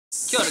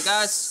Kia ora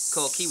guys,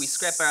 called Kiwi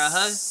Scrapper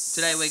aho.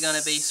 Today we're going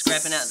to be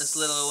scrapping out this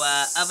little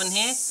oven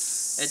here.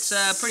 It's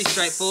pretty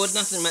straightforward,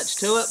 nothing much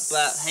to it,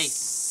 but hey,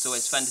 it's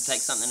always fun to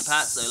take something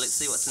apart, so let's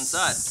see what's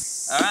inside.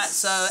 Alright,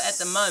 so at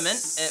the moment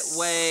it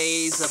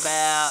weighs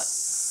about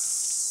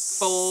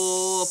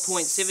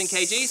 4.7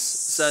 kgs,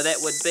 so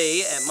that would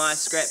be, at my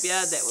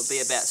scrapyard, that would be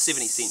about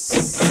 70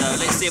 cents. So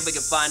let's see if we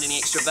can find any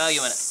extra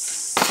value in it.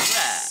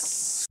 Yeah.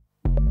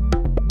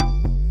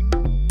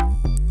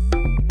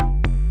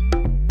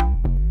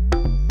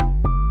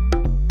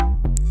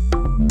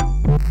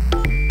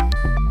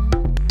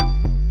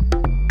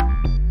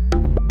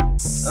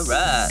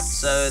 Alright,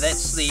 so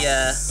that's the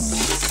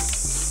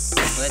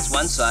that's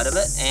one side of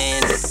it,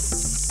 and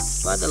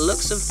by the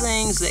looks of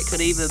things that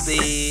could either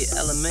be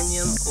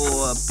aluminium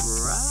or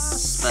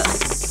brass, but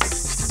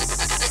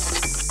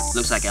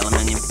looks like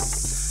aluminium.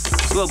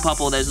 So we'll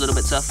pop all those little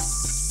bits off.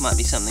 Might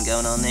be something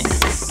going on there.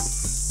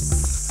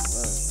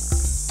 Whoa.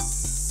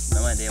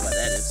 No idea what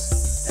that is.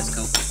 That's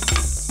cool.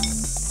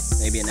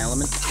 Maybe an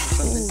element or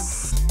something. Ooh.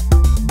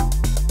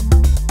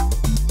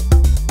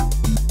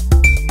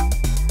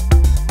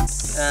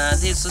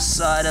 There's the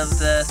side of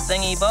the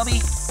thingy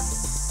bobby.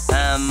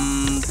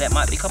 That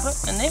might be copper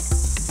in there.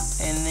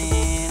 And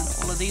then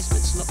all of these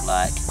bits look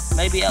like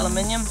maybe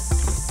aluminium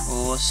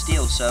or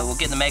steel. So we'll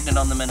get the magnet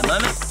on them in a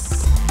moment.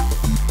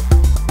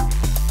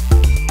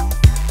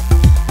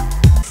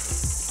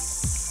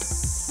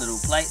 Little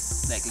plate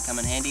that could come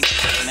in handy,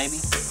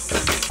 maybe.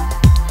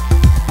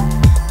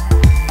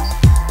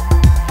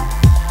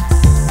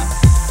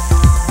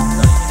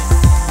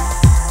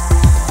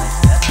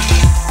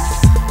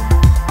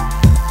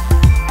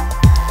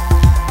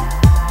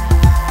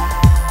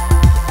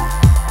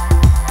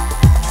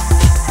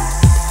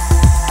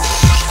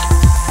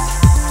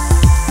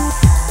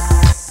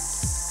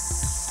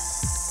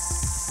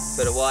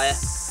 Bit of wire,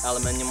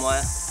 aluminium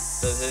wire,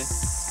 boo-hoo.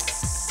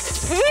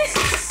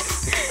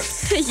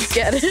 You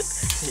get it?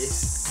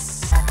 Yes.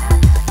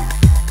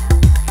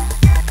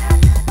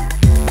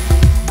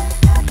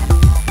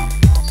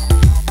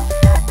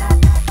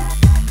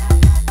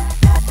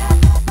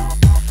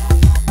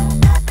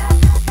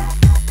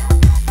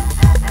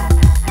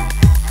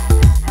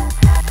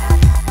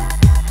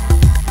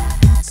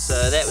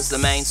 So that was the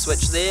main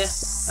switch there.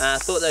 I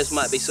thought those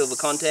might be silver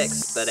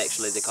contacts, but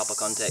actually they're copper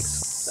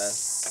contacts. So.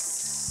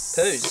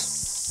 Poos.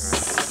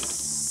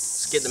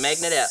 Let's get the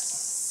magnet out.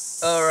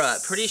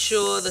 Alright, pretty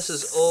sure this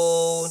is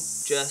all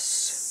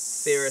just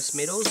ferrous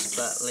metals,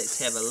 but let's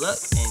have a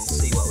look and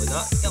see what we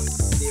got. Yep,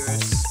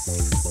 ferrous.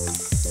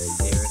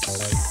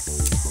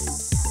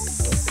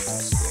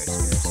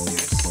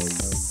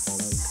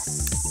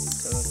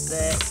 So with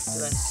that,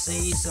 did I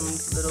see some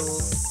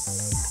little...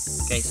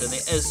 Okay, so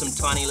there is some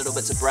tiny little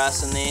bits of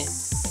brass in there,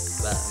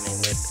 but I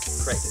mean, they're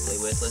practically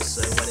worthless,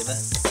 so whatever.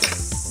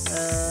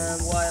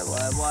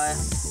 Wire.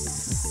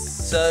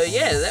 So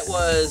yeah, that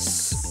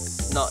was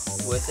not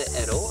worth it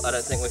at all. I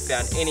don't think we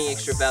found any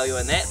extra value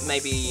in that.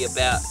 Maybe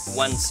about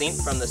 1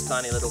 cent from this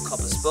tiny little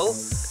copper spool.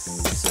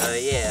 So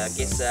yeah, I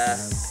guess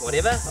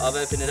whatever. I've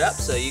opened it up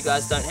so you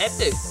guys don't have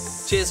to.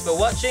 Cheers for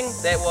watching.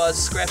 That was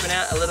scrapping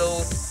out a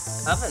little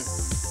oven.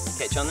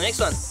 Catch you on the next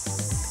one.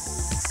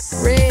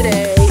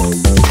 Ready.